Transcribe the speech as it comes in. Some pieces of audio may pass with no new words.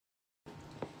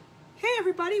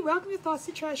everybody, welcome to Thoughts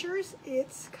to Treasures.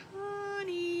 It's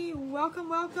Connie. Welcome,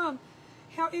 welcome.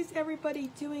 How is everybody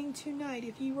doing tonight?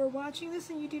 If you were watching this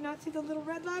and you do not see the little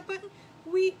red live button,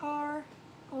 we are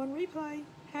on replay.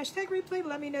 Hashtag replay,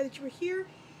 let me know that you were here.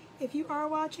 If you are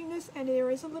watching this and there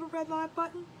is a little red live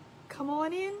button, come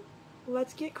on in.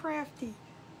 Let's get crafty.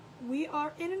 We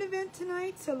are in an event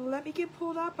tonight, so let me get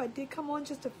pulled up. I did come on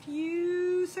just a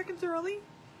few seconds early.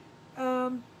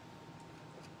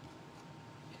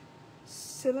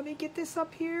 So let me get this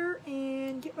up here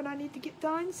and get what I need to get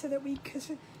done so that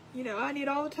because, you know, I need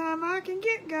all the time I can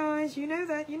get, guys. You know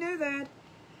that, you know that.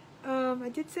 I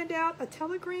did send out a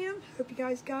telegram. Hope you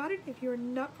guys got it. If you're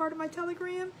not part of my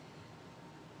telegram,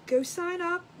 go sign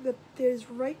up. There's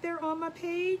right there on my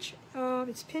page.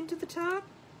 It's pinned to the top.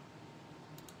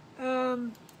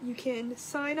 You can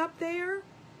sign up there.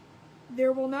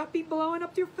 There will not be blowing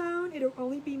up your phone. It'll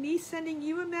only be me sending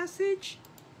you a message.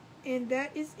 And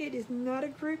that is it. It's not a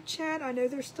group chat. I know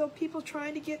there's still people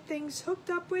trying to get things hooked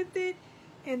up with it,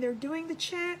 and they're doing the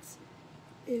chats.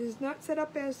 It is not set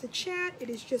up as the chat. It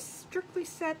is just strictly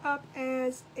set up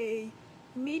as a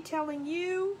me telling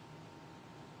you.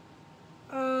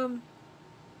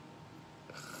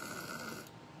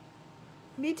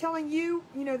 Me telling you,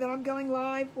 you know, that I'm going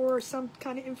live or some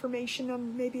kind of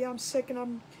information. Maybe I'm sick and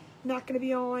I'm not going to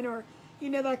be on, or, you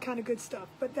know, that kind of good stuff.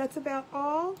 But that's about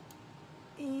all.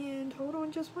 And hold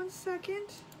on just one second.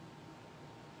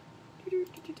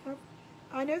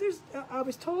 I know I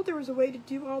was told there was a way to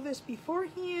do all this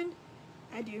beforehand.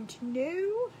 I don't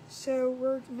know. So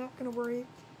we're not going to worry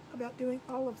about doing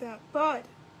all of that. But,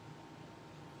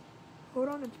 hold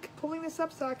on, I'm pulling this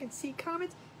up so I can see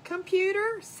comments.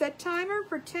 Computer, set timer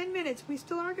for 10 minutes. We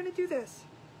still are going to do this.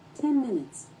 10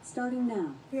 minutes, starting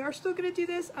now. We are still going to do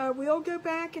this. I will go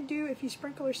back and do, if you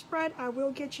sprinkle or spread, I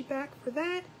will get you back for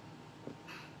that.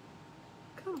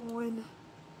 Come on.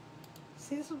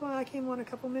 See, this is why I came on a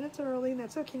couple minutes early, and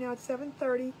that's okay. Now it's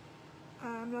 7:30.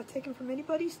 I'm not taking from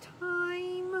anybody's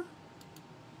time.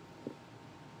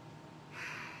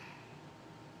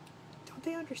 Don't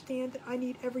they understand that I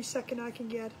need every second I can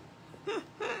get?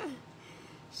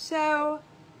 So,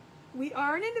 we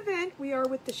are in an event. We are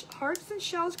with the Hearts and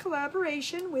Shells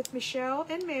collaboration with Michelle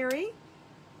and Mary.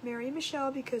 Mary and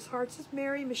Michelle, because Hearts is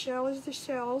Mary, Michelle is the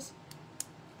Shells.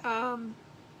 Why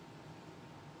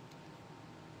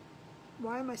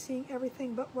am I seeing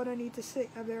everything but what I need to see?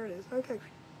 Oh, there it is. Okay.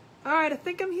 All right, I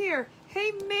think I'm here.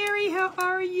 Hey, Mary, how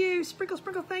are you? Sprinkle,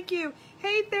 sprinkle, thank you.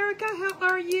 Hey, Therica, how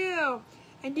are you?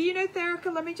 And do you know,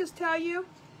 Therica, let me just tell you,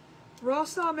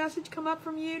 Ross saw a message come up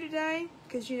from you today,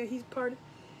 because, you know, he's part of,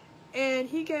 and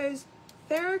he goes,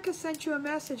 Therica sent you a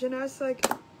message, and I was like,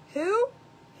 who?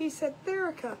 He said,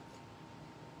 Therica.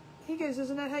 He goes,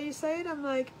 isn't that how you say it? I'm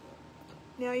like,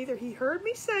 now either he heard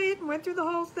me say it and went through the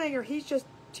whole thing, or he's just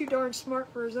too darn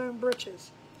smart for his own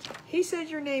britches. He said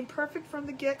your name perfect from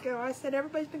the get-go. I said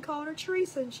everybody's been calling her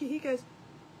Teresa, and he goes,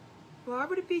 why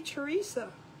would it be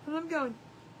Teresa? And I'm going,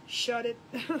 shut it.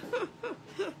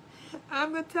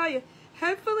 I'm going to tell you,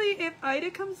 hopefully if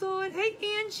Ida comes on, hey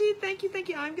Angie, thank you, thank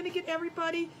you. I'm going to get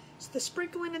everybody the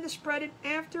sprinkling and the spreading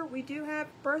after. We do have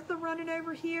Bertha running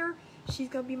over here. She's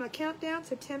going to be my countdown,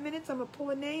 so 10 minutes, I'm going to pull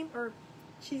a name, or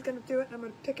she's going to do it, and I'm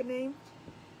going to pick a name.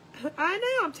 I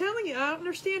know, I'm telling you, I don't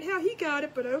understand how he got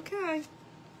it, but okay.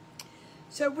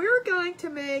 So we're going to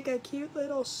make a cute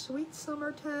little sweet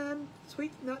summertime,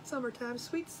 sweet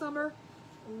summer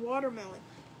watermelon.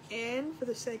 And for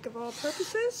the sake of all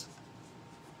purposes,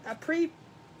 I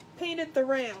pre-painted the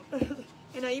round.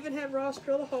 And I even had Ross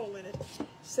drill a hole in it.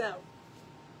 So,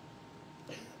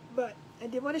 but I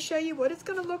did want to show you what it's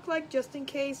going to look like just in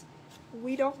case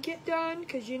we don't get done,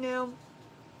 because you know,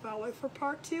 follow for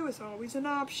part 2 is always an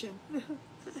option.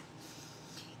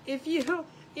 If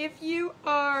you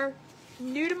are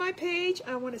new to my page,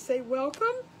 I want to say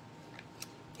welcome.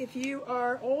 If you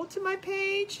are old to my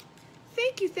page,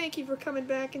 thank you for coming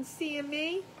back and seeing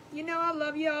me. You know I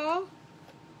love y'all.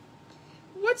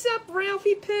 What's up,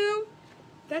 Ralphie Poo?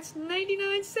 That's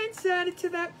 99 cents added to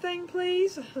that thing,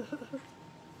 please.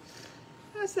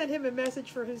 I sent him a message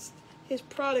for his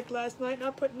product last night, and I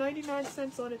put 99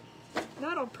 cents on it.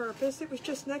 Not on purpose, it was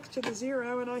just next to the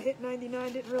 0, and I hit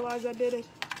 99, didn't realize I did it.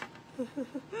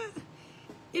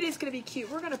 It is going to be cute.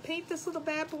 We're going to paint this little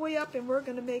bad boy up, and we're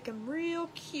going to make him real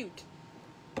cute.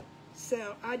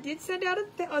 So, I did send out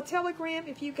a telegram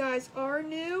if you guys are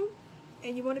new,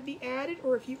 and you want to be added,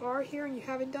 or if you are here and you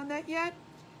haven't done that yet.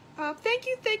 Thank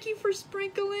you for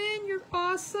sprinkling. You're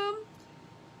awesome.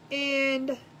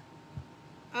 And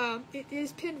it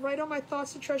is pinned right on my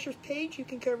Thoughts and Treasures page. You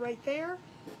can go right there.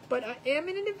 But I am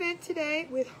in an event today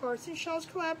with Hearts and Shawls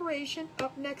Collaboration.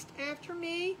 Up next after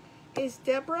me is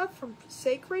Deborah from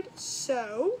Sacred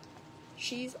Sew.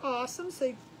 She's awesome,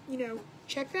 so, you know,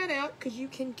 check that out, because you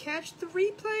can catch the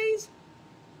replays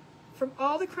from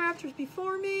all the crafters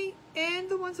before me and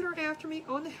the ones that are after me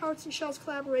on the Hearts and Shawls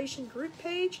Collaboration group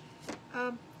page.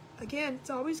 Again, it's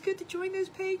always good to join those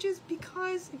pages,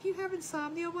 because if you have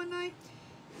insomnia one night,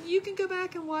 you can go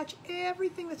back and watch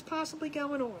everything that's possibly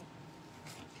going on.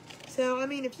 So, I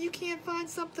mean, if you can't find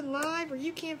something live, or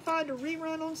you can't find a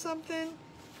rerun on something,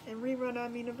 and rerun, I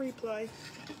mean a replay,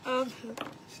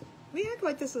 we act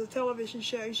like this is a television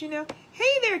show, you know.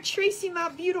 Hey there, Tracy, my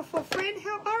beautiful friend,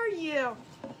 how are you?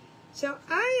 So,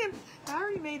 I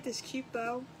already made this cute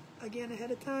bow, again,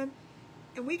 ahead of time.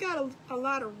 And we got a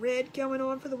lot of red going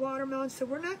on for the watermelon, so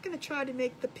we're not going to try to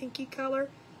make the pinky color.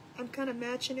 I'm kind of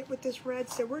matching it with this red,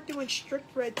 so we're doing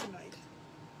strict red tonight.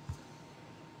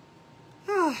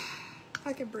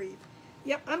 I can breathe.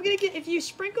 Yep, I'm going to get, if you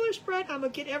sprinkle or spread, I'm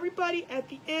going to get everybody at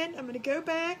the end. I'm going to go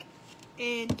back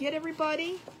and get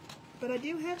everybody. But I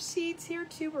do have seeds here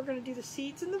too. We're going to do the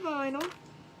seeds and the vinyl.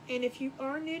 And if you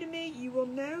are new to me, you will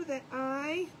know that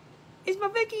is my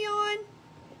Vicky on?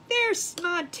 There's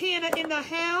Montana in the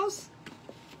house.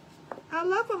 I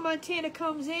love when Montana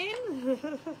comes in.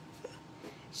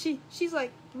 She's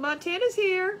like, Montana's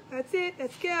here. That's it.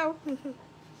 Let's go.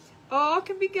 All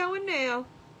can be going now.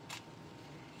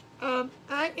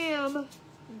 I am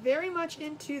very much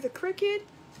into the Cricut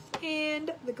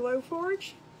and the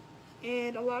Glowforge.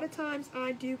 And a lot of times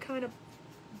I do kind of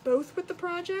both with the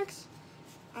projects.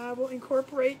 I will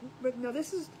incorporate, but now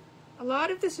this is, a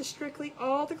lot of this is strictly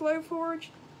all the Glowforge.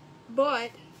 But,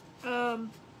 the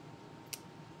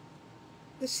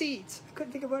seeds, I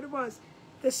couldn't think of what it was.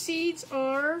 The seeds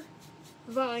are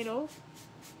vinyl,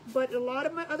 but a lot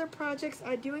of my other projects,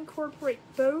 I do incorporate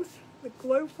both the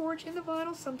Glowforge and the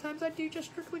vinyl. Sometimes I do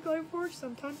just strictly Glowforge,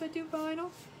 sometimes I do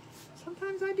vinyl,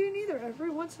 sometimes I do neither.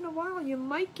 Every once in a while, you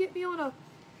might get me on a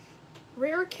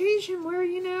rare occasion where,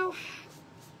 you know,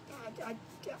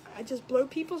 I just blow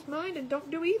people's mind and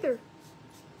don't do either.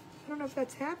 I don't know if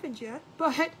that's happened yet,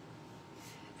 but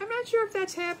I'm not sure if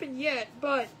that's happened yet,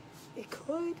 but it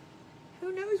could.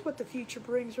 Who knows what the future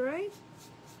brings, right?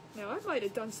 Now, I might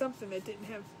have done something that didn't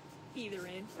have either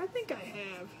in. I think I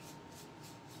have.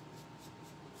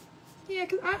 Yeah,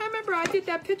 because I remember I did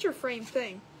that picture frame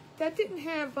thing. That didn't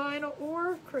have vinyl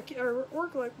or Cricut or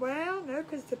glow. Well, no,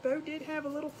 because the bow did have a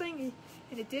little thingy,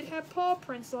 and it did have paw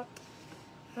prints on.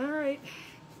 All right,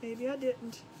 maybe I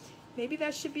didn't. Maybe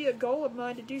that should be a goal of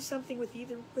mine, to do something with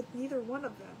neither one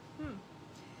of them.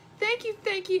 Thank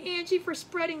you, Angie, for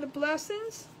spreading the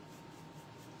blessings.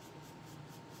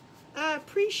 I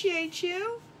appreciate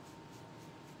you.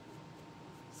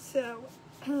 So,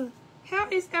 how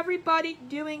is everybody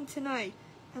doing tonight?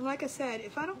 And like I said,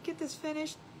 if I don't get this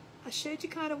finished, I showed you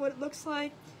kind of what it looks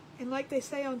like. And like they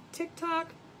say on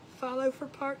TikTok, follow for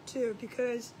part 2,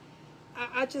 because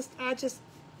I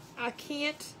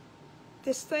can't.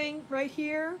 This thing right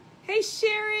here. Hey,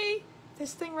 Sherry!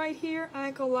 This thing right here, I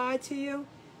ain't gonna lie to you,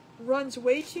 runs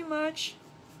way too much.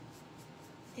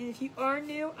 And if you are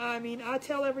new, I mean, I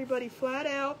tell everybody flat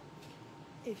out,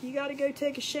 if you gotta go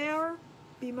take a shower,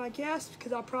 be my guest,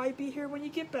 because I'll probably be here when you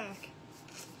get back.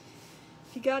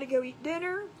 If you gotta go eat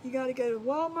dinner, you gotta go to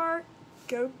Walmart,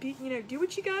 go be, you know, do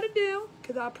what you gotta do,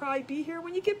 because I'll probably be here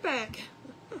when you get back.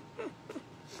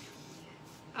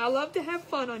 I love to have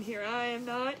fun on here. I am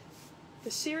not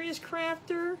the serious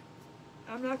crafter.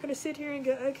 I'm not going to sit here and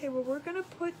go, okay, well, we're going to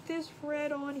put this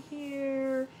red on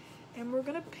here, and we're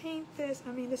going to paint this.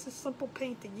 I mean, this is simple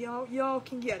painting. Y'all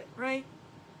can get it, right?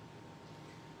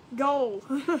 Goal.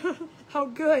 How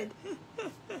good.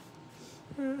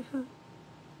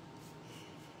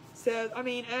 So, I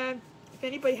mean, if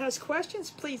anybody has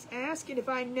questions, please ask. And if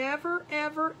I never,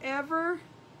 ever, ever,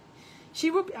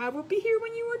 I will be here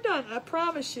when you are done. I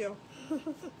promise you.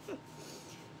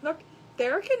 Look,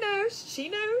 Erica knows. She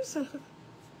knows.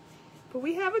 But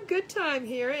we have a good time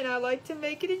here, and I like to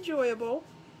make it enjoyable.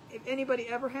 If anybody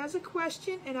ever has a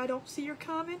question and I don't see your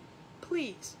comment,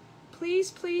 please,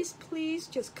 please, please, please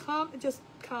just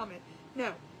comment.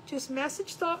 No, just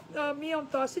message me on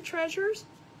Thoughts of Treasures.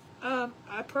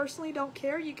 I personally don't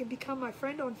care. You can become my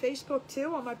friend on Facebook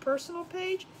too, on my personal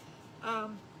page.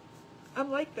 I'm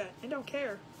like that. I don't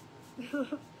care.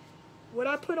 What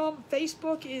I put on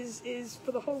Facebook is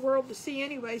for the whole world to see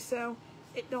anyway, so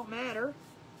it don't matter.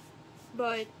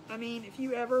 But, I mean, if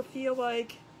you ever feel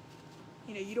like,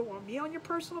 you know, you don't want me on your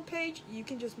personal page, you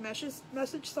can just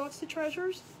message Thoughts to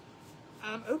Treasures.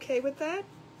 I'm okay with that.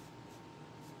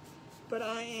 But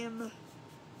I am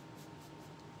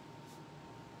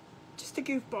just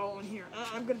a goofball on here.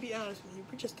 I'm going to be honest with you.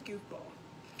 We're just a goofball.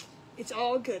 It's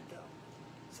all good, though.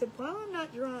 So while I'm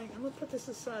not drying, I'm going to put this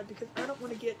aside because I don't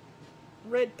want to get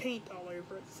red paint all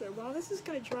over it. So while this is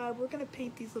going to dry, we're going to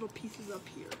paint these little pieces up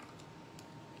here.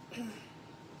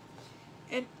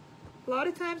 And a lot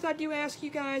of times I do ask you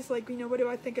guys, like, you know, what do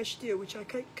I think I should do? Which I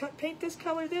paint this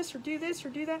color this, or do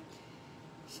that.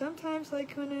 Sometimes,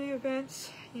 like on the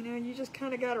events, you know, you just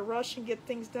kind of got to rush and get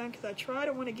things done because I try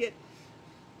to want to get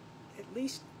at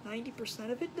least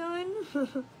 90% of it done.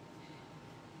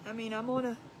 I mean, I'm on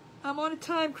a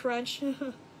time crunch.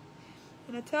 And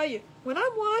I tell you, when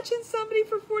I'm watching somebody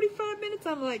for 45 minutes,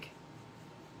 I'm like,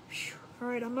 all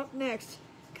right, I'm up next.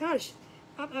 Gosh,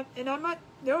 and I'm not,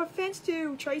 no offense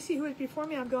to Tracy who was before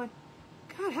me, I'm going,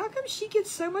 God, how come she gets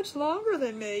so much longer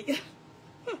than me?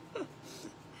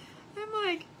 I'm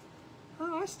like,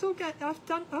 oh, I've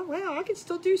done, oh wow, I can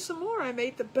still do some more. I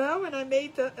made the bow and I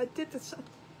did the,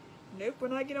 nope,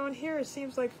 when I get on here, it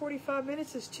seems like 45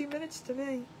 minutes is 2 minutes to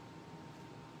me.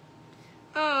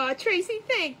 Aw, Tracy,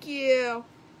 thank you.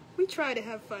 We try to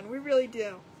have fun, we really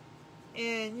do.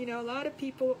 And, you know, a lot of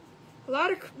people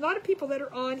that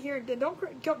are on here,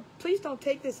 please don't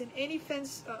take this in any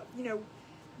sense, you know,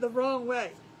 the wrong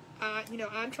way. You know,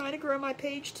 I'm trying to grow my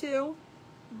page too.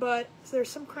 But there's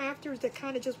some crafters that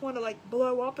kind of just want to like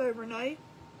blow up overnight.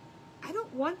 I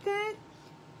don't want that.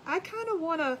 I kind of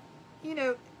want to, you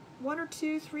know, 1 or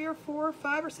 2, 3 or 4 or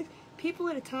 5 or 6 people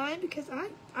at a time because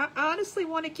I honestly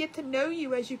want to get to know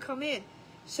you as you come in.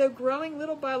 So growing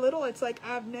little by little, it's like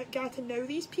I've got to know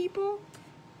these people.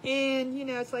 And, you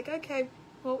know, it's like, okay,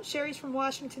 well, Sherry's from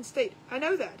Washington State. I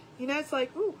know that. You know, it's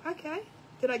like, ooh, okay.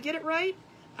 Did I get it right?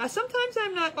 Sometimes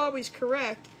I'm not always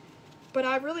correct. But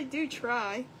I really do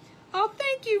try. Oh,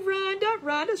 thank you, Rhonda.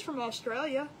 Rhonda's from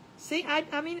Australia. See,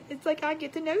 I mean, it's like I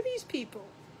get to know these people.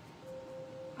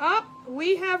 Oh,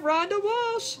 we have Rhonda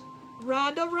Walsh.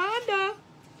 Rhonda.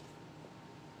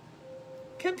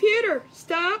 Computer,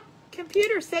 stop.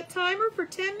 Computer, set timer for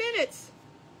 10 minutes.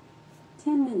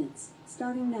 10 minutes,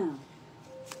 starting now.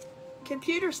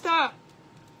 Computer, stop.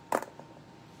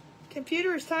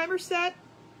 Computer, is timer set?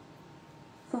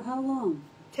 For how long?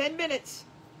 10 minutes.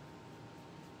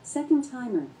 Second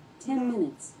timer, 10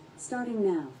 minutes, starting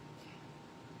now.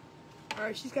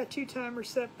 Alright, she's got 2 timers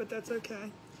set, but that's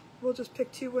okay. We'll just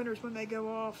pick 2 winners when they go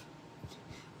off.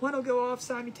 One will go off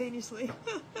simultaneously.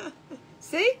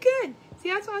 See? Good. See,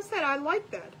 that's what I said. I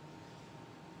like that.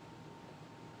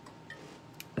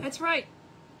 That's right.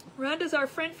 Rhonda's our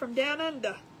friend from down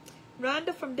under.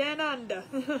 Rhonda from down under.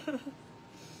 But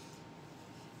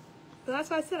that's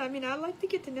what I said. I mean, I like to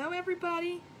get to know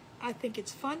everybody. I think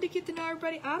it's fun to get to know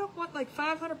everybody. I don't want like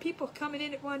 500 people coming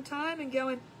in at one time and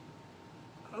going,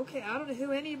 okay, I don't know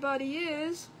who anybody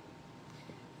is.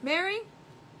 Mary,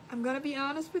 I'm going to be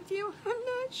honest with you. I'm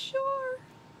not sure.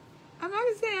 I'm not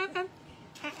going to say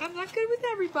I'm not good with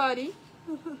everybody.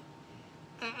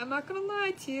 I'm not going to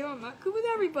lie to you. I'm not good with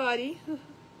everybody.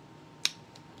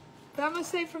 But I'm going to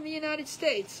say from the United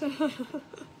States.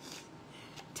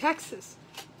 Texas.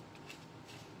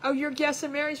 Oh, you're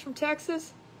guessing Mary's from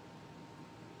Texas?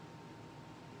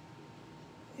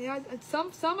 Yeah,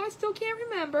 some I still can't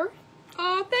remember.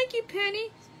 Oh, thank you,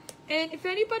 Penny. And if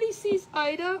anybody sees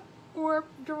Ida or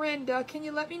Dorinda, can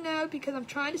you let me know? Because I'm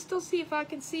trying to still see if I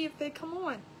can see if they come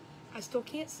on. I still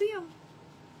can't see them.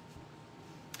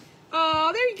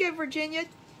 Oh, there you go, Virginia.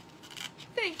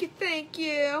 Thank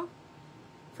you.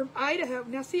 From Idaho.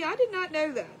 Now, see, I did not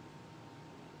know that.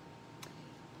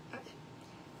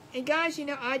 And guys, you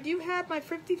know, I do have my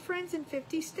 50 friends in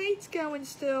 50 states going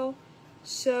still.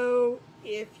 So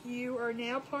if you are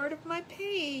now part of my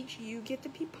page, you get to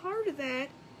be part of that.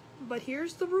 But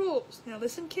here's the rules. Now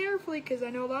listen carefully, because I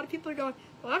know a lot of people are going,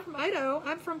 well, I'm from Idaho,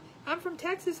 I'm from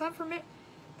Texas, I'm from...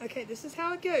 Okay, this is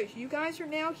how it goes. You guys are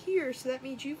now here, so that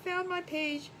means you found my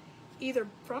page either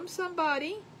from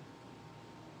somebody...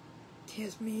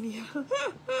 Tasmania.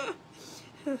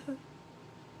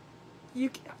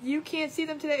 You can't see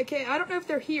them today. Okay, I don't know if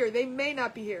they're here. They may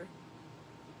not be here.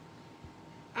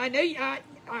 I know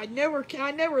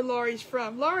where Laurie's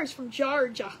from. Laurie's from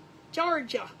Georgia.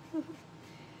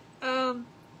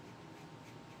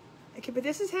 Okay, but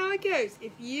this is how it goes.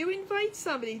 If you invite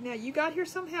somebody, now you got here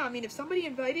somehow. I mean, if somebody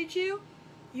invited you,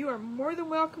 you are more than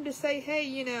welcome to say, hey,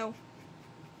 you know,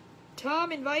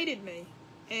 Tom invited me,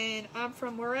 and I'm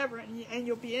from wherever, and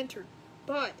you'll be entered.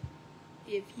 But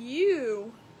if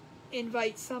you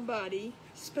invite somebody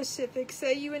specific,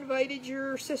 say you invited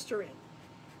your sister in,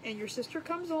 and your sister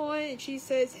comes on and she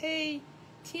says, hey,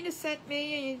 Tina sent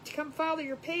me to come follow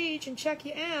your page and check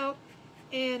you out,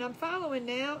 and I'm following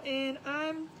now, and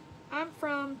I'm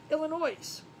from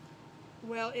Illinois.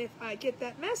 Well, if I get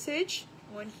that message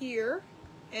on here,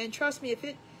 and trust me, if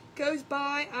it goes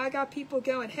by, I got people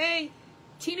going, hey,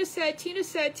 Tina said, Tina,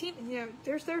 you know,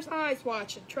 there's eyes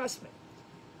watching, trust me.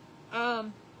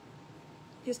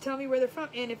 Just tell me where they're from.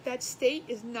 And if that state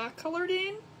is not colored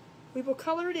in, we will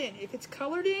color it in. If it's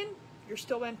colored in, you're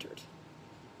still entered.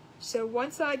 So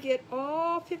once I get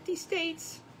all 50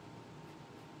 states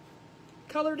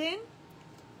colored in,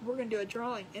 we're going to do a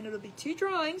drawing. And it'll be 2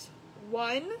 drawings.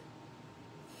 One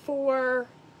for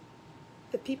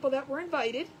the people that were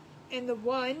invited, and the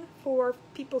one for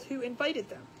people who invited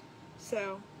them.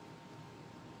 So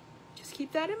just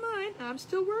keep that in mind. I'm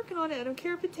still working on it. I don't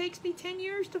care if it takes me 10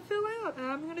 years to fill out.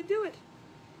 I'm going to do it.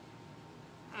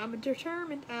 I'm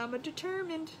determined.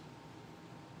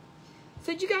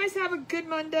 So did you guys have a good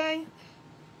Monday?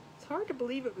 It's hard to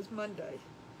believe it was Monday.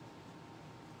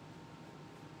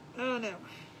 Oh no.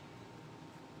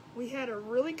 We had a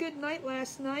really good night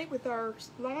last night with our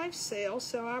live sale,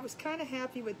 so I was kind of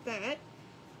happy with that.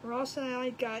 Ross and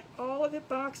I got all of it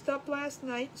boxed up last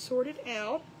night, sorted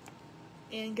out,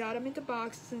 and got them into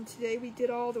boxes. And today we did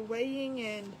all the weighing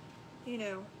and, you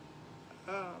know,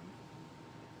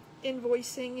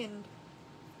 invoicing and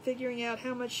figuring out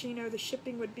how much, you know, the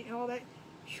shipping would be, all that.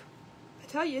 I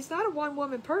tell you, it's not a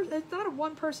one-woman person. It's not a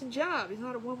one-person job. It's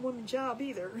not a one-woman job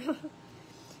either.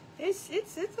 It's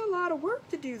a lot of work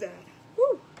to do that.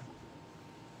 Woo!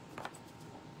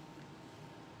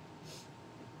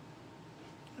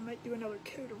 I might do another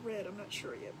coat of red. I'm not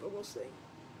sure yet, but we'll see.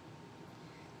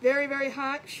 Very, very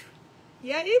hot.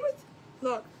 Yeah, it was.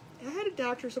 Look, I had a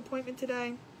doctor's appointment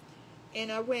today,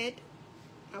 and I went.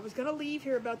 I was gonna leave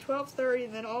here about 12:30,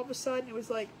 and then all of a sudden it was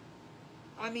like,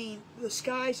 I mean, the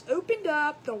skies opened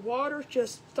up. The water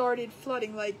just started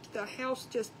flooding, like the house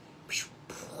just.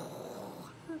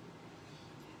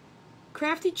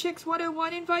 Crafty Chicks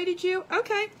 101 invited you?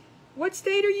 Okay. What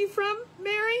state are you from,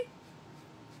 Mary?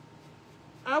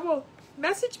 I will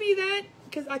message me that,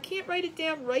 because I can't write it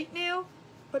down right now,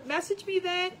 but message me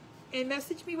that and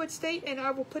message me what state, and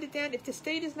I will put it down. If the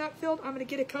state is not filled, I'm going to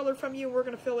get a color from you and we're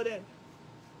going to fill it in.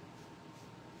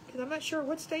 Because I'm not sure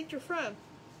what state you're from.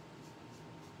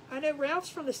 I know Ralph's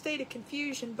from the state of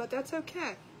confusion, but that's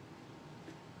okay.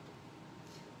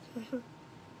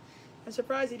 I'm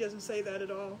surprised he doesn't say that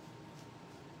at all.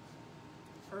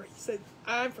 Or he said,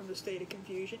 I'm from the state of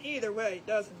confusion. Either way, it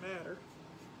doesn't matter.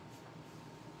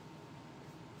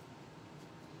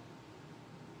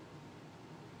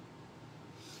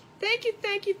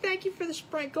 Thank you for the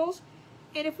sprinkles.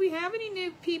 And if we have any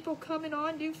new people coming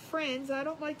on, new friends, I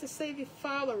don't like to say the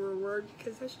follower word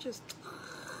because that's just,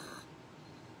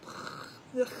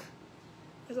 ugh,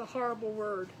 it's a horrible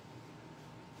word.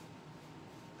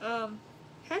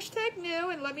 Hashtag new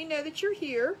and let me know that you're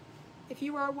here. If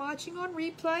you are watching on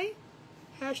replay,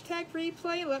 hashtag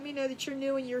replay and let me know that you're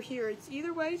new and you're here. It's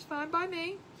either way, it's fine by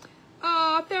me.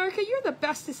 Aw, Therica, you're the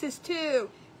bestest too.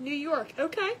 New York,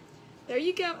 okay. There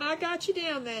you go. I got you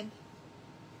down then.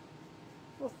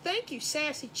 Well, thank you,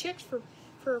 Sassy Chicks, for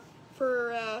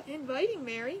inviting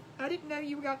Mary. I didn't know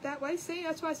you got that way. See,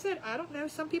 that's why I said, I don't know.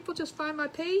 Some people just find my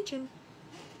page and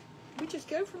we just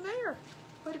go from there.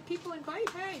 But if people invite,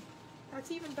 hey,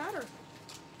 that's even better.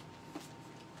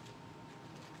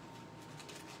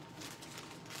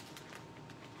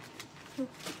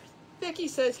 Becky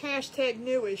says hashtag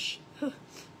newish.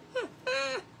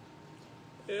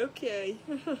 Okay.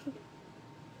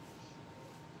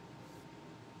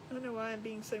 I don't know why I'm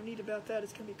being so neat about that.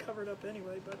 It's going to be covered up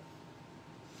anyway, but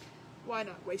why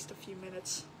not waste a few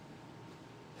minutes?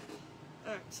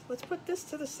 Alright, so let's put this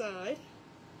to the side.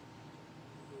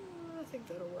 I think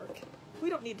that'll work. We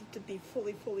don't need it to be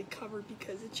fully covered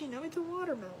because it's, you know, it's a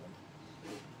watermelon.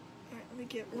 Alright, let me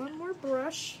get one more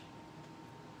brush.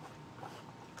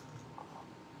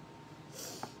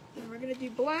 And we're going to do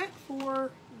black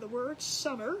for the word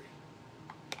summer.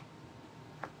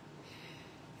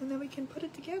 And then we can put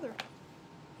it together.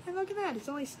 And look at that, it's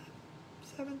only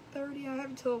 7:30. I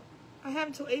have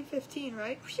until 8:15,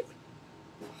 right?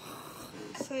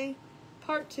 Say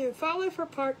part 2. Follow for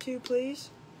part 2, please.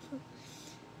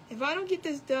 If I don't get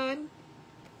this done,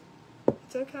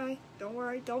 it's okay. Don't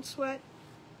worry, don't sweat.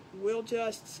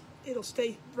 It'll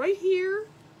stay right here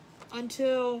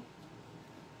until,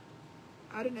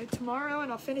 I don't know, tomorrow,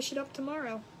 and I'll finish it up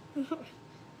tomorrow.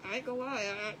 I ain't gonna lie,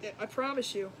 I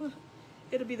promise you.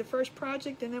 It'll be the first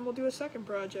project, and then we'll do a second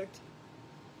project.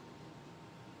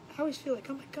 I always feel like,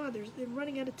 oh my God, they're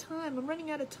running out of time. I'm running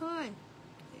out of time.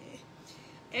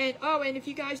 And, oh, and if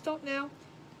you guys don't know,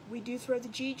 we do throw the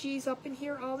GGs up in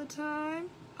here all the time.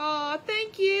 Aw,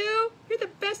 thank you. You're the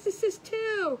bestest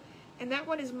too. And that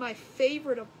one is my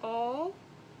favorite of all.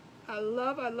 I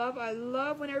love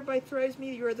when everybody throws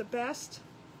me, "You're the best."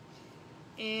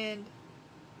 And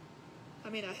I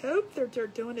mean, I hope they're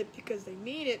doing it because they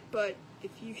mean it. But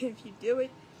if you do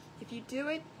it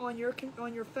on your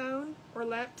phone or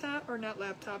laptop, or not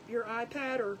laptop, your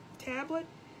iPad or tablet,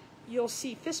 you'll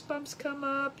see fist bumps come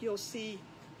up. You'll see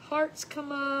hearts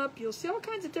come up. You'll see all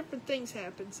kinds of different things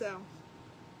happen. So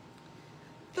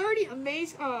 30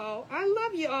 amazing. Oh, I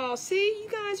love you all. See, you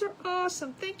guys are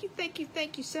awesome. Thank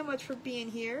you so much for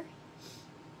being here.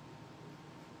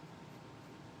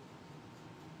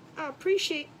 I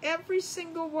appreciate every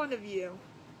single one of you.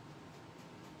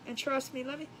 And trust me,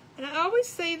 and I always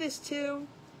say this too.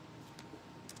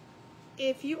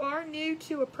 If you are new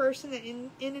to a person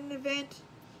in an event,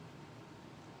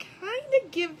 kind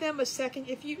of give them a second.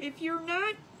 If you're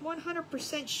not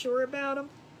 100% sure about them,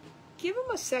 give them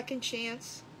a second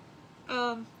chance.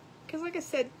 Because like I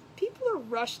said, people are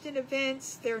rushed in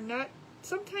events.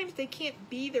 Sometimes they can't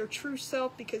be their true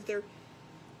self because they're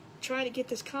trying to get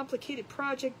this complicated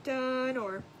project done,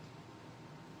 or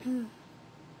you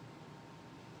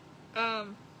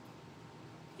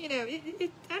know, I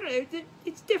don't know,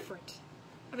 it's different.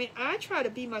 I mean, I try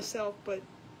to be myself, but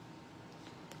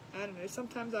I don't know,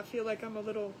 sometimes I feel like I'm a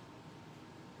little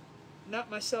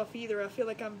not myself either. I feel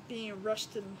like I'm being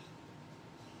rushed, but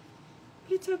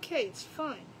it's okay, it's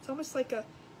fine. It's almost like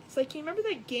it's like, you remember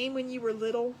that game when you were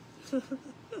little?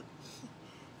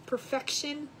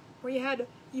 Perfection, where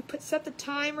you set the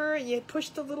timer and you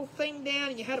pushed the little thing down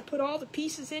and you had to put all the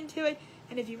pieces into it,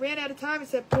 and if you ran out of time it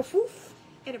said poof, poof,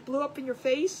 and it blew up in your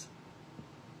face.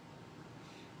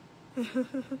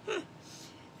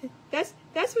 That's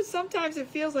what sometimes it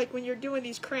feels like when you're doing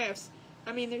these crafts.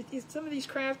 I mean, some of these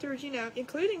crafters, you know,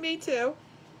 including me too,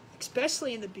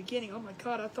 especially in the beginning. Oh my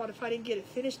God, I thought if I didn't get it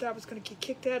finished, I was going to get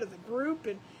kicked out of the group.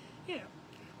 And, you know,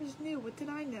 I was new. What did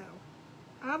I know?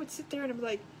 I would sit there and I'm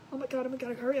like, oh my God,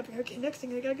 hurry up. Okay, next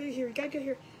thing, I got to go here.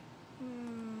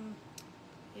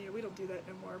 Yeah, we don't do that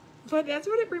no more. But that's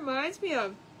what it reminds me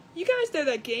of. You guys know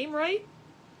that game, right?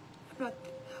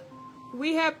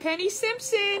 We have Penny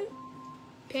Simpson.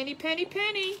 Penny.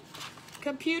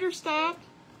 Computer stop.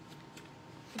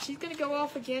 And she's going to go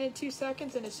off again in 2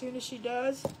 seconds, and as soon as she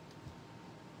does.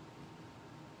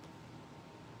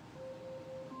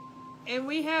 And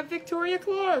we have Victoria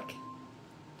Clark.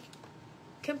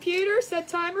 Computer, set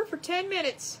timer for 10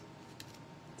 minutes.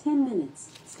 10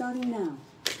 minutes, starting now.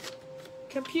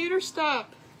 Computer,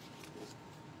 stop.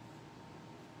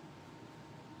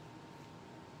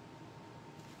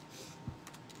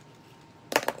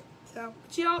 So,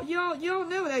 y'all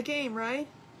know that game, right?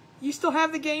 You still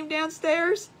have the game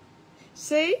downstairs?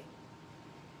 See?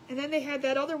 And then they had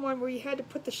that other one where you had to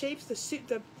put the shapes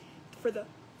for the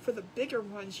bigger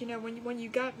ones. You know, when you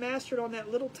got mastered on that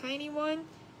little tiny one,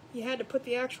 you had to put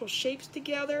the actual shapes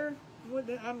together. I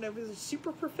don't know, was it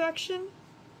Super Perfection?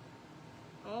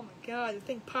 Oh my God, the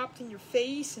thing popped in your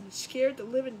face and scared the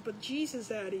living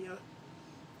bejesus out of you.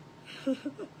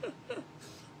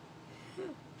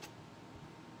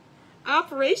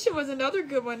 Operation was another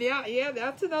good one. Yeah,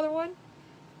 that's another one.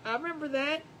 I remember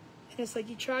that. And it's like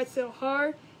you tried so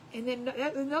hard, and then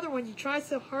that's another one. You tried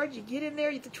so hard, you get in there,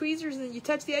 you get the tweezers, and then you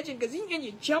touch the edge, and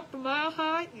you jump a mile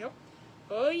high. Yep.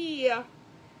 Oh yeah.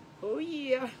 Oh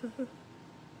yeah.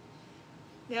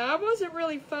 Now I wasn't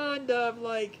really fond of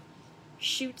like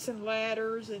Chutes and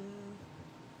Ladders and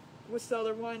what's the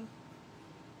other one?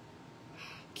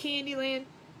 Candyland.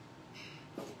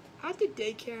 I did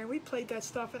daycare and we played that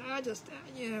stuff, and I just,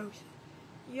 you know,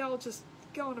 y'all just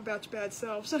going about your bad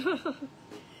selves.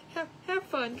 have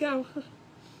fun, go.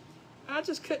 I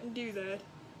just couldn't do that.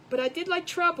 But I did like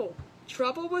Trouble.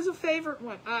 Trouble was a favorite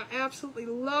one. I absolutely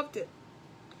loved it.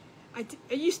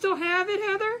 You still have it,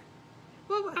 Heather?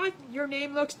 Well, your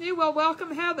name looks new. Well,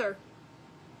 welcome, Heather.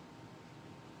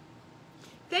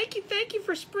 Thank you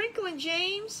for sprinkling,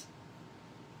 James.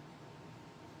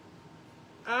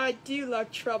 I do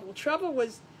love Trouble. Trouble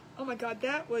was, oh my God,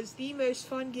 that was the most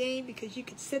fun game because you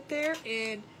could sit there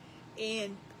and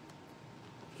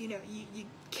you know, you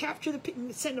capture the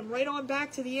and send them right on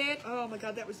back to the end. Oh my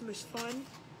God, that was the most fun.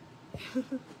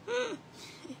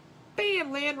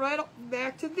 Bam, land right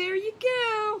back to there you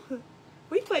go.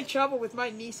 We played Trouble with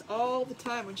my niece all the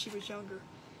time when she was younger.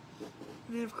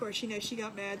 And then of course, you know, she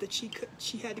got mad that she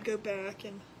had to go back,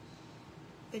 and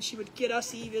then she would get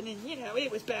us even, and you know,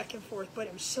 it was back and forth, but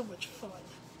it was so much fun.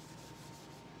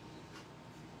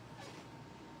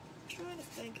 I'm trying to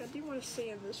think. I do want to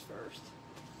sand this first.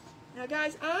 Now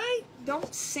guys, I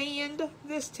don't sand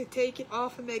this to take it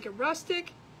off and make it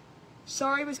rustic.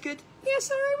 Sorry was good. Yeah,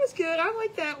 Sorry was good. I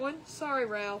like that one. Sorry,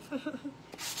 Ralph.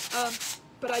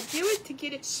 but I do it to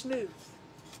get it smooth.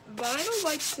 Vinyl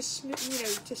likes to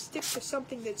smooth, to stick to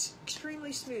something that's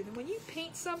extremely smooth. And when you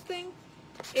paint something,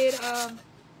 it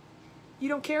you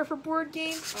don't care for board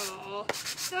games? Oh,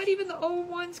 not even the old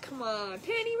ones. Come on,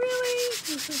 Penny, really?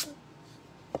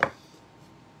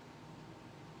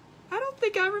 I don't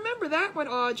think I remember that one,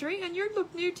 Audrey. And you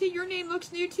look new too. Your name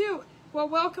looks new too. Well,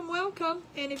 welcome, welcome.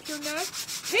 And if you're not,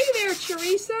 hey there,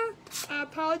 Teresa. I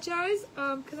apologize,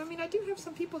 because I do have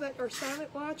some people that are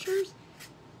silent watchers.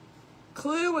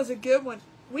 Clue was a good one.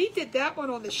 We did that one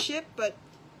on the ship, but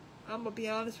I'm gonna be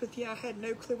honest with you, I had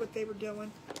no clue what they were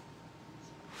doing.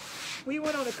 We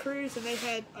went on a cruise and they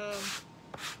had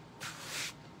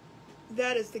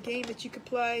that is the game that you could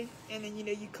play, and then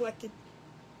you collected.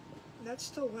 That's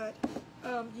still wet.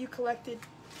 You collected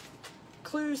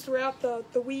clues throughout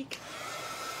the week,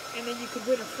 and then you could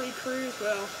win a free cruise.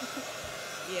 Well,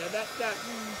 yeah,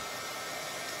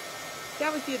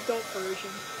 that was the adult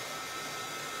version.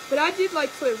 But I did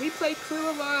like Clue. We played Clue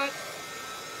a lot.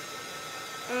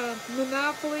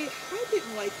 Monopoly, I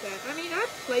didn't like that. I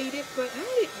played it, but I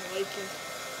didn't like it.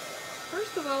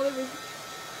 First of all,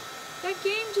 that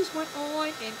game just went on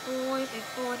and on and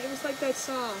on. It was like that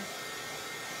song.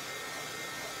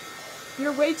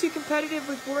 You're way too competitive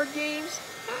with board games.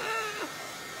 Ah,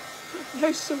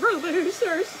 they're sore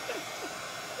losers.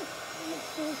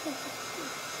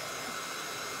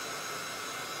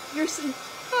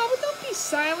 Oh, but don't be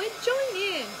silent. Join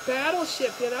in.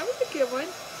 Battleship. Yeah, that was a good one.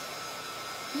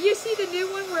 You see the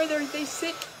new one where they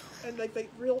sit and like the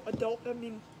real adult,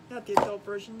 not the adult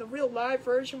version, the real live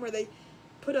version where they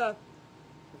put a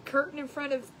curtain in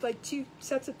front of like two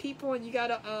sets of people and you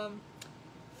gotta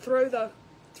throw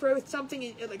something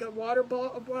in, like a water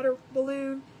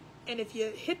balloon, and if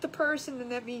you hit the person then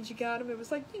that means you got them. It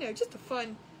was like, just a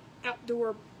fun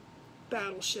outdoor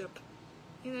battleship.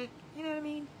 You know what I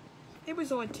mean? It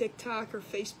was on TikTok or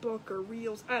Facebook or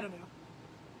Reels. I don't know.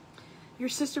 Your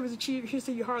sister was a cheater. You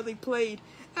said you hardly played.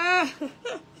 Yeah,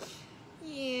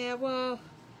 well,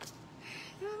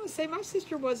 I would say my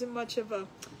sister wasn't much of a...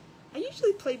 I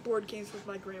usually played board games with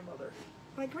my grandmother.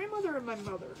 My grandmother and my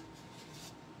mother.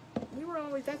 We were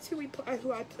always... That's who I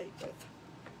played with.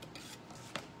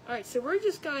 Alright, so we're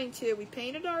just going to... We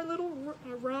painted our little...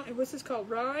 what's this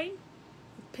called? Rhine?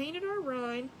 We painted our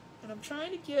Rhine. And I'm trying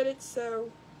to get it,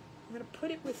 so... I'm going to put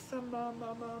it with some wood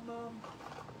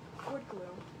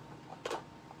glue.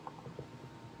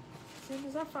 As soon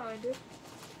as I find it.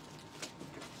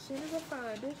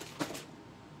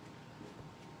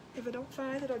 If I don't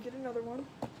find it, I'll get another one.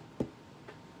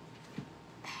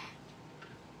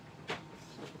 I'm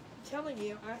telling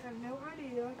you, I have no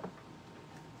idea.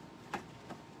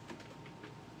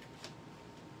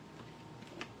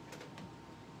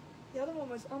 The other one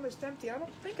was almost empty. I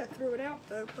don't think I threw it out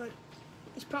though, but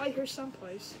it's probably here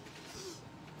someplace.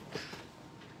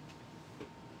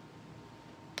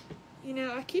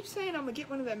 I keep saying I'm gonna get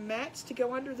one of them mats to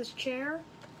go under this chair,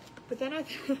 but then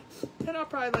I'll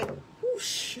probably like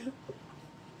whoosh.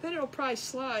 Then it'll probably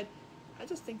slide. I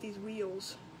just think these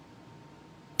wheels.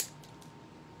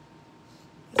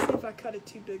 Let's see if I cut it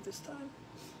too big this time.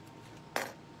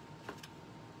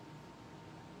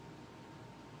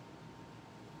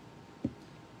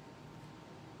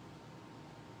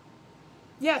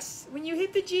 Yes, when you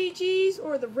hit the GGs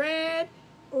or the red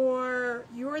or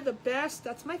you're the best,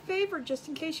 that's my favorite, just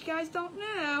in case you guys don't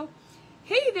know.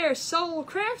 Hey there,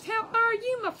 Soulcraft, how are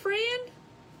you, my friend?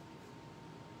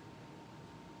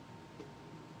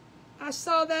 I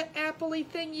saw that apple-y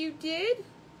thing you did.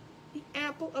 The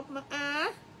apple of my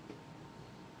eye.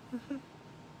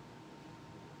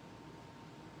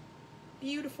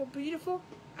 Beautiful, beautiful.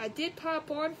 I did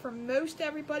pop on for most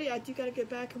everybody. I do got to go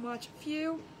back and watch a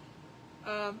few.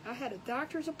 I had a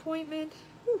doctor's appointment.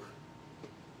 Whew.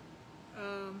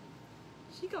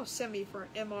 She gonna send me for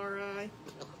an MRI.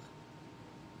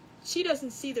 She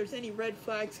doesn't see there's any red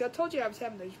flags. I told you I was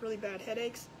having those really bad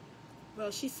headaches.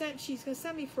 Well, she's gonna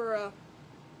send me for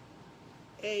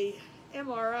a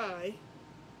MRI,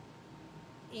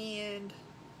 and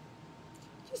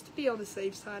just to be on the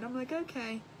safe side. I'm like,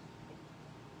 okay.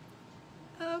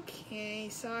 Okay,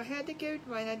 so I had to go.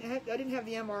 I didn't have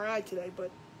the MRI today,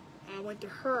 but I went to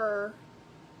her,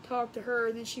 talked to her,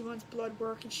 and then she wants blood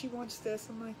work, and she wants this.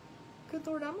 I'm like, good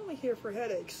Lord, I'm only here for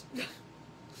headaches.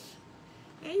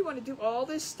 Now you want to do all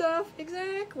this stuff?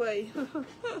 Exactly.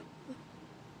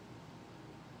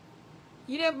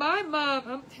 My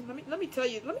mom, let me tell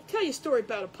you a story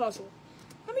about a puzzle.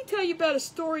 Let me tell you about a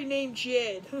story named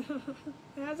Jed.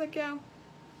 How's that go?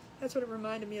 That's what it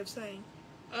reminded me of saying.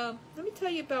 Let me tell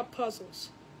you about puzzles.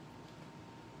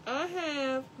 I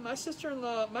have my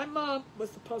sister-in-law. My mom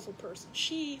was the puzzle person.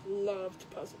 She loved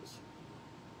puzzles.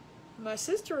 My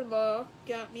sister-in-law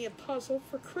got me a puzzle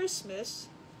for Christmas.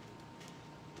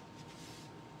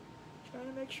 Trying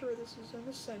to make sure this is in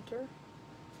the center.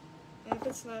 And if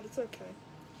it's not, it's okay.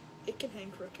 It can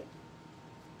hang crooked.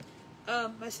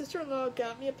 My sister-in-law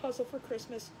got me a puzzle for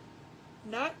Christmas.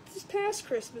 Not this past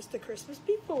Christmas, the Christmas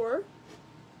before.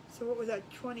 So what was that,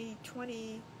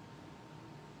 2020?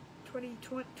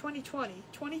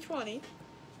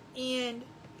 And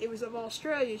it was of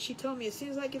Australia. She told me as soon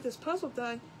as I get this puzzle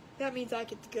done, that means I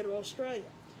get to go to Australia.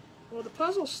 Well, the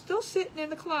puzzle's still sitting in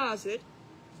the closet,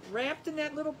 wrapped in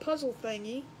that little puzzle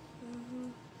thingy.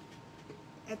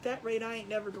 At that rate, I ain't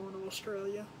never going to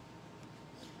Australia.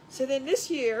 So then this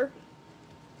year,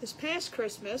 this past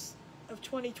Christmas of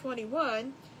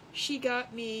 2021, she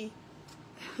got me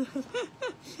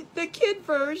the kid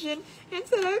version and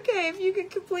said, okay, if you can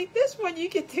complete this one, you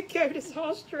get to go to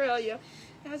Australia.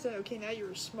 And I said, okay, now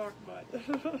you're a smart butt.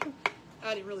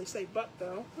 I didn't really say butt,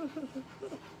 though.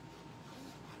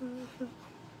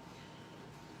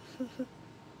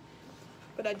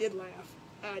 But I did laugh.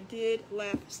 I did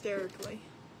laugh hysterically.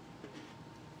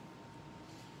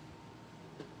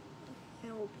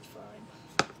 And we'll be fine.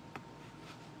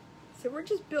 So we're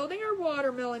just building our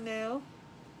watermelon now.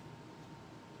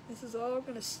 This is all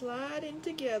going to slide in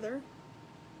together.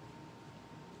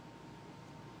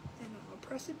 And I'm going to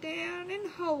press it down and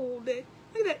hold it.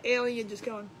 Look at that alien just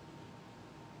going.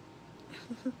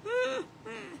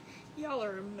 Y'all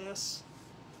are a mess.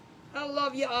 I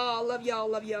love y'all, love y'all,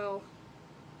 love y'all.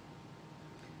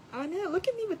 I know, look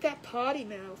at me with that potty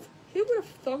mouth. Who would have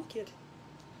thunk it?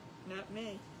 Not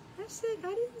me. I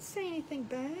didn't say anything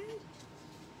bad.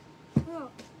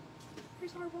 Look,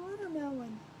 here's our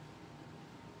watermelon.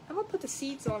 I'm going to put the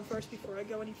seeds on first before I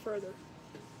go any further.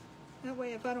 That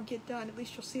way, if I don't get done, at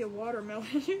least you'll see a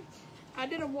watermelon. I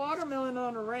did a watermelon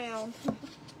on a round.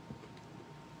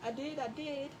 I did.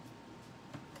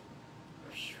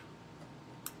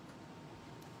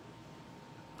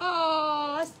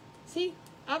 Oh, see,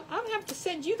 I'm going to have to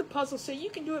send you the puzzle so you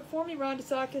can do it for me, Rhonda.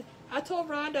 So I told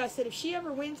Rhonda, I said, if she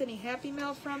ever wins any Happy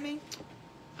Mail from me,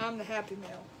 I'm the Happy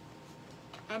Mail.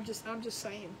 I'm just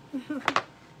saying.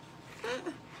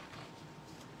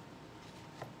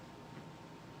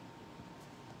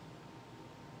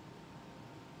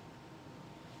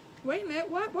 Wait a minute,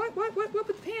 what with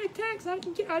the panic attacks? I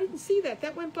didn't see that.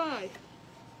 That went by.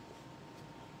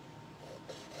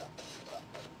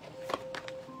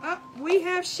 We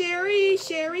have Sherry.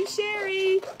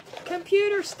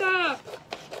 Computer, stop.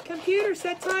 Computer,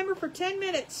 set timer for 10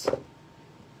 minutes.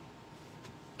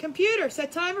 Computer,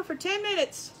 set timer for 10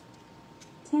 minutes.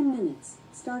 10 minutes,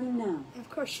 starting now. And of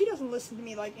course, she doesn't listen to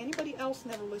me like anybody else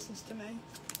never listens to me.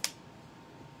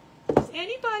 Does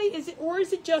anybody, or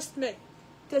is it just me?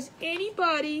 Does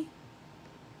anybody,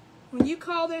 when you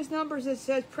call those numbers that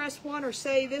says press 1 or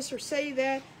say this or say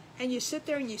that, and you sit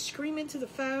there and you scream into the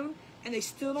phone, and they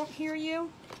still don't hear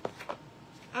you?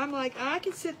 I'm like, I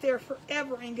can sit there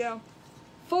forever and go,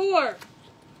 4,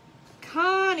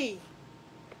 Connie,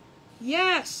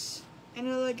 yes. And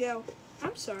then they go,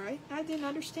 I'm sorry, I didn't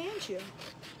understand you.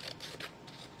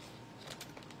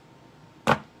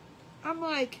 I'm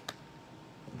like,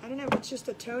 I don't know if it's just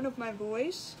the tone of my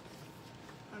voice.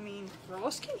 I mean,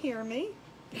 Ross can hear me.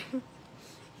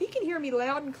 He can hear me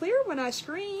loud and clear when I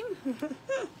scream.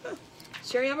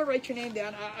 Sherry, I'm going to write your name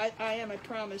down. I am, I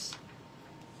promise.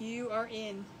 You are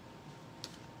in.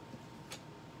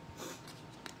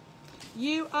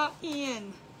 You are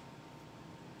in.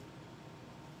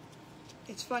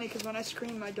 It's funny because when I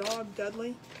scream, my dog,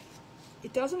 Dudley,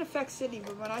 it doesn't affect Sydney,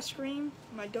 but when I scream,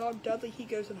 my dog, Dudley, he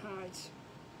goes and hides.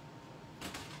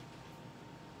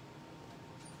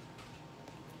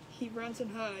 He runs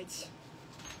and hides.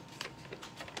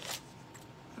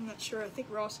 I'm not sure. I think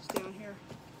Ross is down here.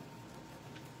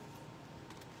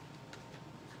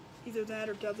 Either that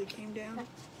or Dudley came down.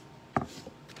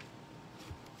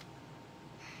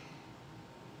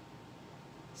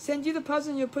 Send you the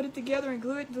puzzle and you'll put it together and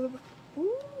glue it into the...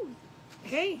 Ooh.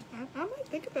 Hey, I might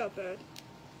think about that.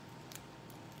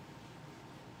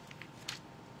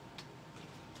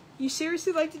 You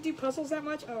seriously like to do puzzles that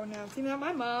much? Oh no. See, now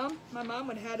my mom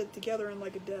would have had it together in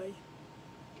like a day.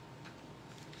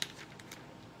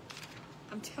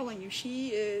 I'm telling you,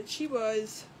 she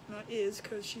was, not is,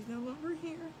 because she's no longer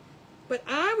here. But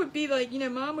I would be like, you know,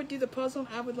 Mom would do the puzzle,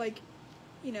 and I would like,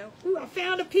 you know, ooh, I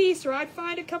found a piece, or I'd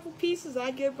find a couple pieces,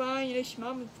 I'd go by, you know,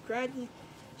 Mom would grab me,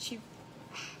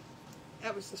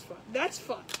 that was just fun. That's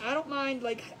fun. I don't mind,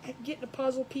 like, getting a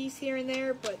puzzle piece here and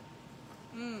there, but,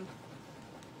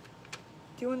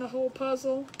 doing the whole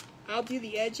puzzle, I'll do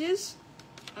the edges.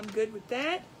 I'm good with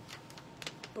that.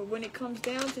 But when it comes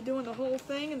down to doing the whole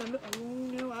thing, and oh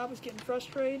no, I was getting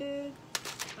frustrated.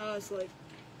 I was like,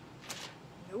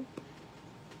 nope,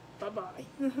 bye-bye.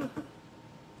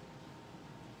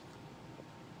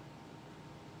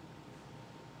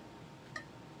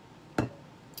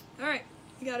 All right,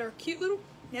 we got our cute little,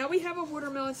 now we have a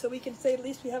watermelon, so we can say at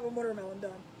least we have a watermelon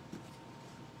done.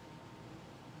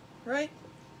 Right?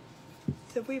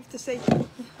 So if we have to say,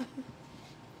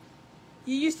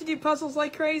 you used to do puzzles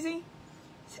like crazy?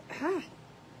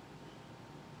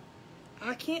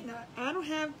 I can't, I don't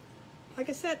have, like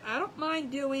I said, I don't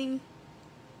mind doing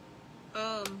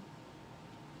a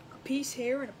piece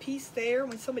here and a piece there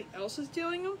when somebody else is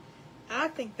doing them. I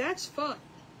think that's fun.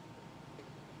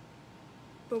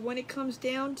 But when it comes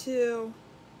down to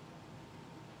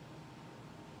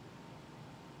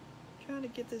trying to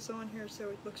get this on here so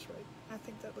it looks right. I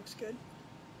think that looks good.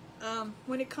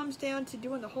 When it comes down to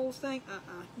doing the whole thing,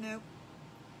 no.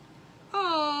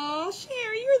 Aw,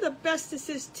 Sherry, you're the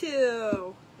bestest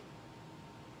too.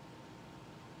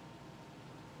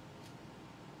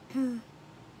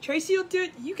 Tracy will do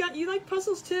it. You like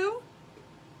puzzles too?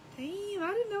 Damn,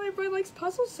 I didn't know everybody likes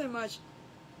puzzles so much.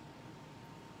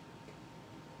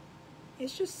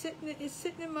 It's just sitting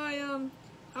in my, I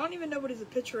don't even know what is a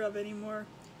picture of anymore.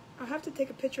 I'll have to take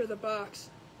a picture of the box.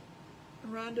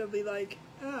 And Rhonda will be like,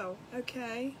 oh,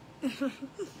 okay.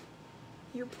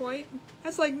 Your point?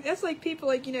 That's like people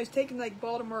like, you know, taking like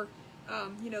Baltimore,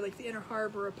 you know, like the Inner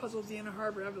Harbor, or puzzles the Inner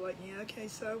Harbor. I'd be like, yeah, okay,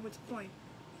 so what's the point?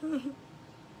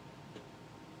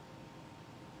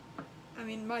 I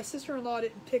mean, my sister-in-law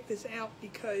didn't pick this out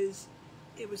because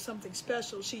it was something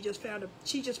special. She just found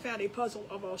a puzzle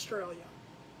of Australia.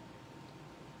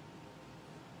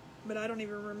 But I don't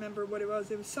even remember what it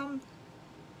was. It was some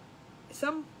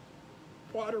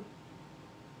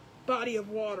body of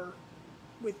water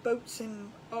with boats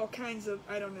and all kinds of,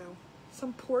 I don't know,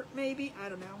 some port maybe, I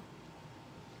don't know.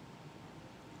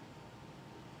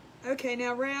 Okay,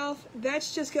 now Ralph,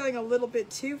 that's just going a little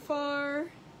bit too far.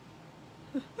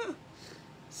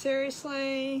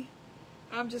 Seriously,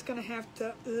 I'm just gonna have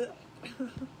to,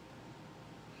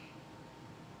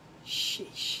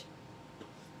 sheesh.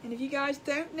 And if you guys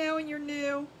don't know and you're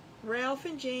new, Ralph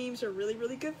and James are really,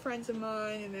 really good friends of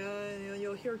mine, and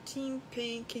you'll hear Team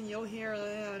Pink, and you'll hear,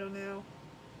 I don't know,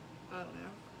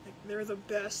 like they're the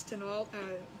best and all.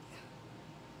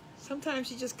 Sometimes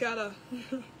you just gotta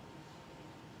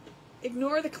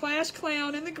ignore the class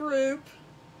clown in the group,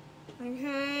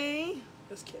 okay?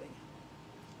 Just kidding.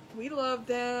 We love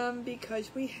them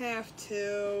because we have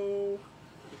to.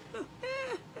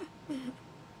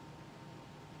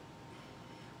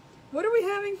 What are we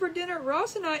having for dinner?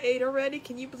 Ross and I ate already.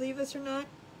 Can you believe this or not?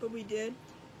 But we did.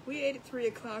 We ate at 3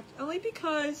 o'clock. Only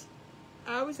because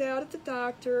I was out at the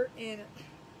doctor, and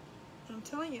I'm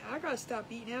telling you, I gotta stop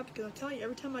eating out because I'm telling you,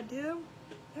 every time I do,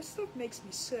 that stuff makes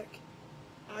me sick.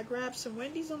 I grabbed some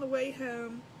Wendy's on the way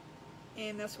home,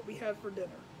 and that's what we had for dinner.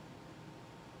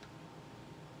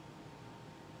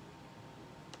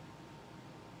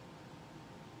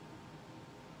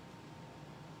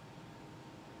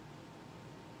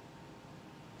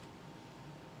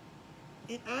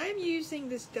 And I'm using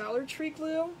this Dollar Tree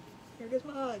glue. Here goes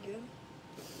my eye again.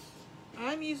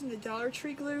 I'm using the Dollar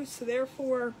Tree glue, so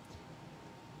therefore,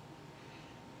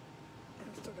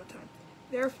 I've still got time.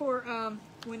 Therefore,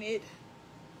 when you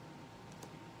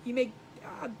make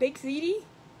baked ziti.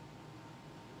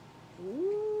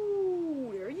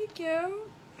 Ooh, there you go.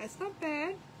 That's not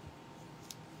bad.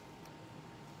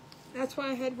 That's why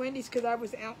I had Wendy's, because I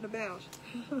was out and about.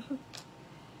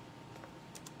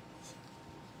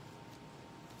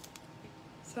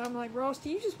 So I'm like, Ross, do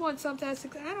you just want something? I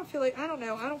don't feel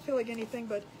like anything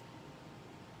but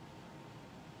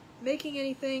making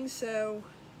anything, so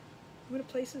I'm going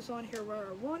to place this on here where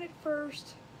I want it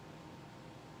first.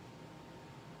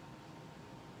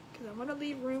 Because I want to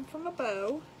leave room for my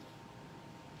bow.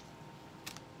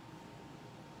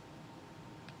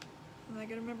 And I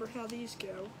got to remember how these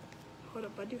go. Hold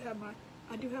up, I do have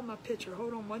my picture.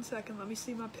 Hold on 1 second, let me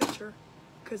see my picture.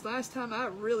 Because last time I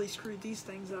really screwed these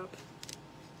things up.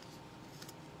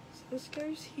 This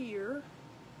goes here.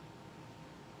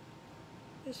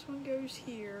 This one goes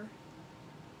here.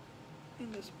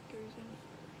 And this one goes in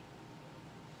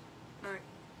here. Alright.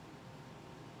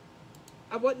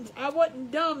 I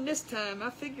wasn't dumb this time.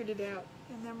 I figured it out.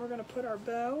 And then we're gonna put our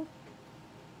bow.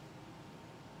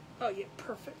 Oh yeah,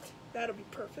 perfect. That'll be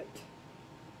perfect.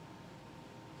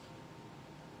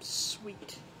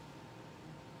 Sweet.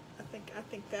 I think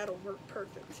that'll work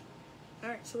perfect.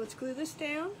 Alright, so let's glue this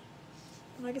down.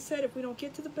 Like I said, if we don't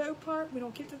get to the bow part, we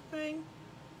don't get to the thing,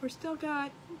 we're still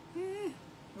got,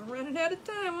 we're running out of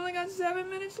time. We only got 7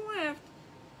 minutes left.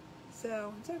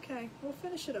 So, it's okay. We'll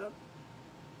finish it up.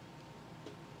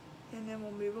 And then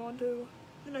we'll move on to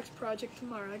the next project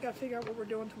tomorrow. I gotta figure out what we're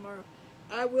doing tomorrow.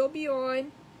 I will be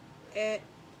on at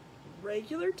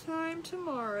regular time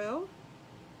tomorrow.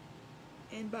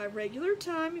 And by regular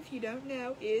time, if you don't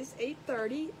know, is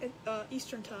 8:30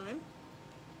 Eastern time.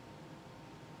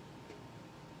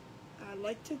 I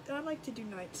like to do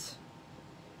nights.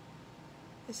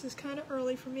 This is kind of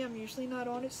early for me. I'm usually not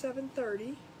on at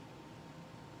 7:30.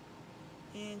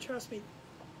 And trust me,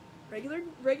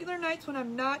 regular nights when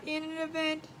I'm not in an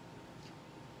event,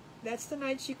 that's the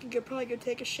nights you can probably go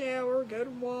take a shower, go to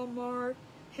Walmart.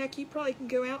 Heck, you probably can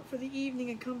go out for the evening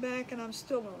and come back and I'm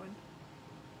still on.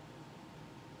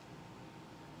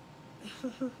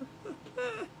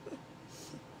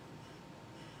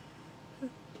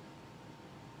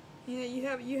 Yeah,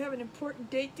 you have an important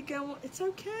date to go on. It's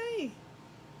okay,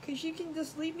 cause you can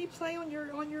just leave me play on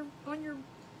your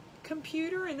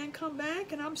computer and then come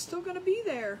back and I'm still gonna be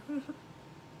there.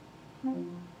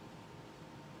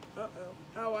 Uh-oh.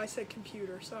 Oh, I said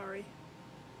computer, sorry.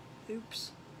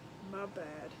 Oops. My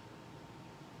bad.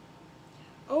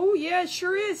 Oh, yeah, it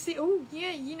sure is. See, oh,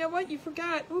 yeah, you know what? You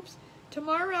forgot. Oops.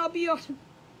 Tomorrow I'll be on...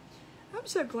 I'm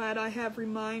so glad I have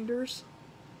reminders.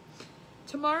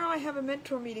 Tomorrow I have a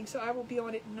mentor meeting, so I will be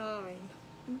on at 9.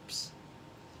 Oops.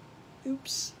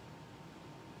 Oops.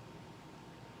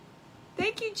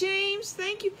 Thank you, James.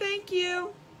 Thank you, thank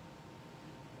you.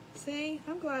 See,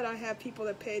 I'm glad I have people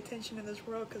that pay attention in this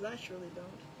world, because I surely don't.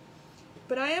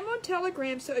 But I am on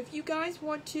Telegram, so if you guys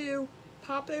want to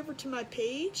pop over to my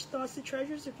page, Thoughts to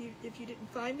Treasures, if you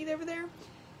didn't find me over there,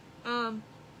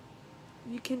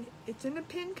 you can. It's in the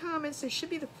pinned comments. It should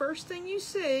be the first thing you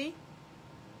see,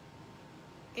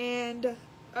 and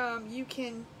you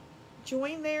can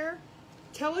join there.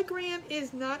 Telegram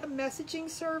is not a messaging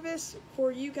service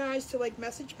for you guys to like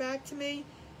message back to me.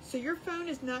 So your phone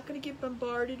is not going to get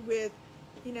bombarded with,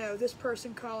 you know, this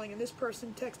person calling and this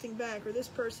person texting back or this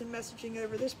person messaging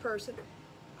over this person.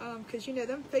 Because, you know,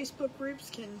 them Facebook groups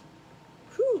can,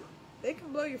 whew, they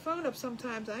can blow your phone up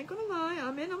sometimes. I ain't going to lie.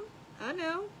 I'm in them. I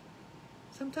know.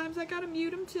 Sometimes I got to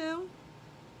mute them too.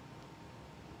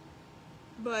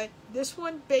 But this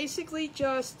one basically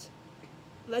just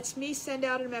lets me send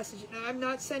out a message. Now, I'm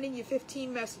not sending you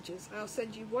 15 messages. I'll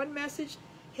send you one message.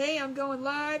 Hey, I'm going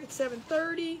live at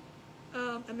 7:30.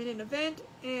 I'm in an event,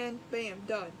 and bam,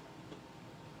 done.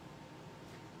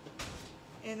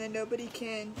 And then nobody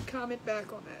can comment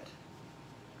back on that.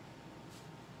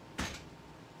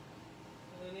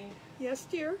 Lenny? Yes,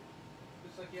 dear?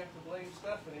 Looks like you have to blame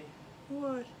Stephanie.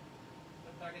 What?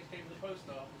 That package came to the post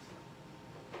office.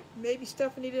 Maybe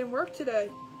Stephanie didn't work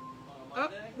today. On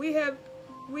Monday?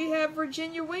 We have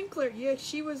Virginia Winkler. Yeah,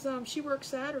 she was she worked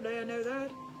Saturday. I know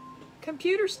that.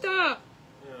 Computer, stop.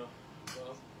 Yeah.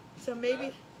 Well. So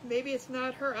maybe it's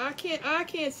not her. I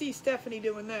can't see Stephanie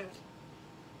doing that.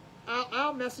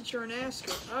 I'll message her and ask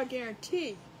her. I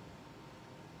guarantee.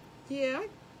 Yeah.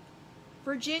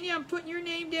 Virginia, I'm putting your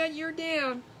name down. You're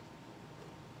down.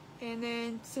 And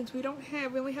then since we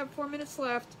only have 4 minutes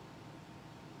left,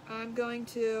 I'm going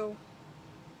to.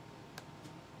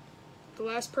 The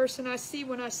last person I see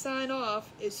when I sign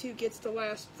off is who gets the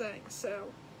last thing.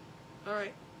 So, all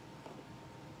right.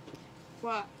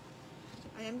 What?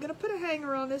 I am going to put a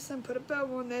hanger on this and put a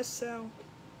bow on this, so,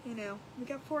 you know, we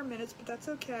got 4 minutes, but that's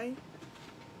okay.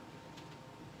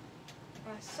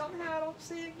 I somehow don't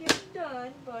see it getting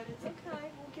done, but it's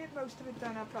okay. We'll get most of it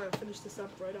done. I'll probably finish this up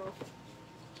right off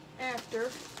after.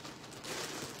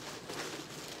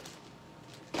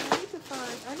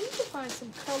 I need to find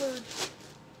some colored...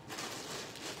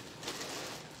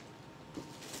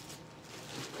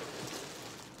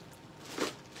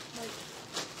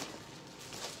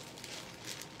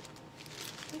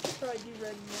 Probably do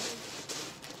red and white,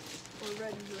 or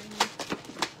red and green.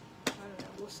 I don't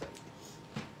know, we'll see.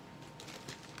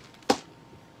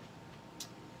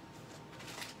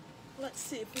 Let's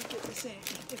see if we get this in.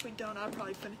 If we don't, I'll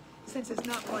probably finish. Since there's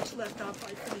not much left, I'll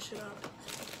probably finish it up.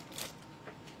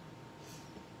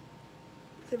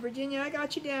 So Virginia, I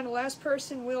got you down. The last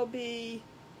person will be,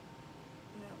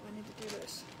 no, I need to do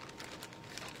this.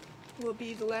 Will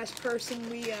be the last person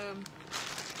we,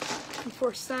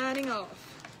 before signing off.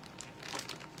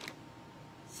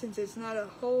 Since it's not a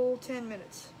whole 10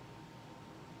 minutes.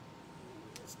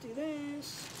 Let's do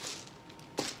this.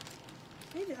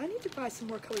 I need to buy some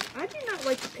more colors. I do not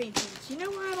like to paint beads. You know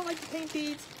why I don't like to paint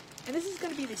beads? And this is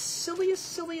going to be the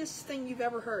silliest thing you've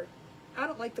ever heard. I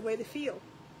don't like the way they feel.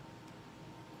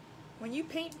 when you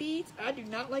paint beads, I do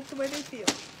not like the way they feel.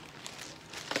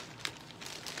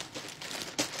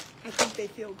 I think they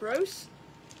feel gross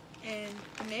and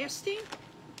nasty.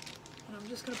 And I'm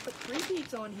just going to put 3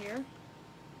 beads on here.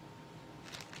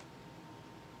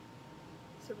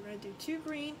 So we're going to do 2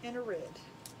 green and a red.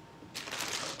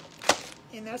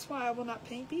 And that's why I will not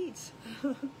paint beads.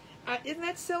 Isn't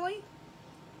that silly?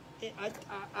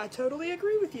 I totally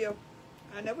agree with you.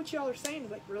 I know what y'all are saying.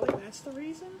 Like, really? That's the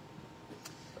reason?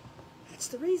 That's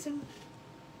the reason.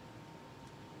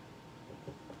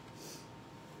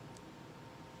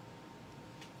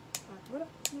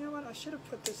 You know what? I should have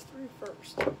put this through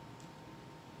first.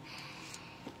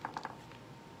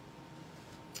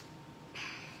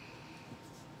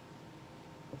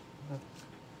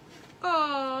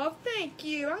 Oh, thank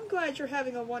you. I'm glad you're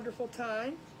having a wonderful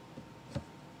time.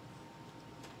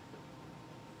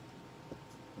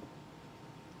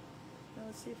 Now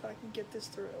let's see if I can get this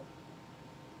through.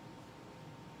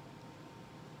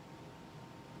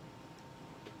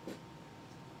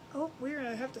 Oh, we're going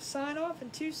to have to sign off in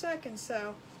 2 seconds,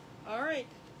 so, all right,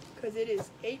 because it is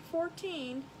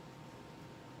 8:14.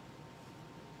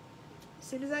 As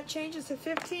soon as that changes to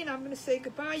 15, I'm going to say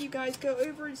goodbye. You guys go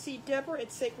over and see Deborah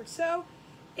at Sacred Sew.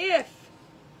 If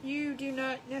you do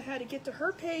not know how to get to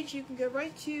her page, you can go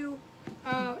right to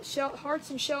Hearts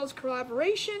and Shells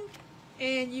Collaboration,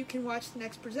 and you can watch the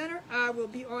next presenter. I will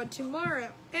be on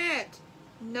tomorrow at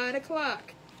 9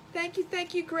 o'clock. Thank you,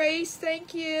 Grace.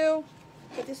 Thank you.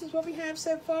 But this is what we have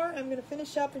so far. I'm going to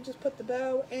finish up and just put the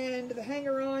bow and the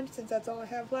hanger on, since that's all I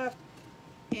have left,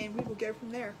 and we will go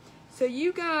from there. So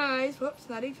you guys, whoops,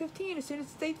 not 8:15. As soon as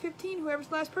it's 8:15, whoever's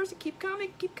the last person, keep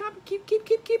coming, keep coming, keep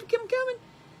coming,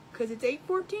 because it's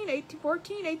 8:14,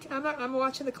 8:14, 18. I'm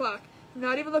watching the clock. I'm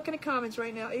not even looking at comments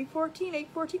right now. 8:14,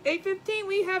 8:14, 8:15.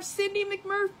 We have Cindy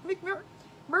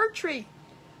McMurtry.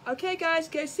 Okay, guys,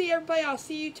 go see everybody. I'll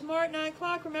see you tomorrow at 9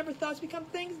 o'clock. Remember, thoughts become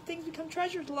things, and things become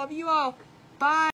treasures. Love you all. Bye.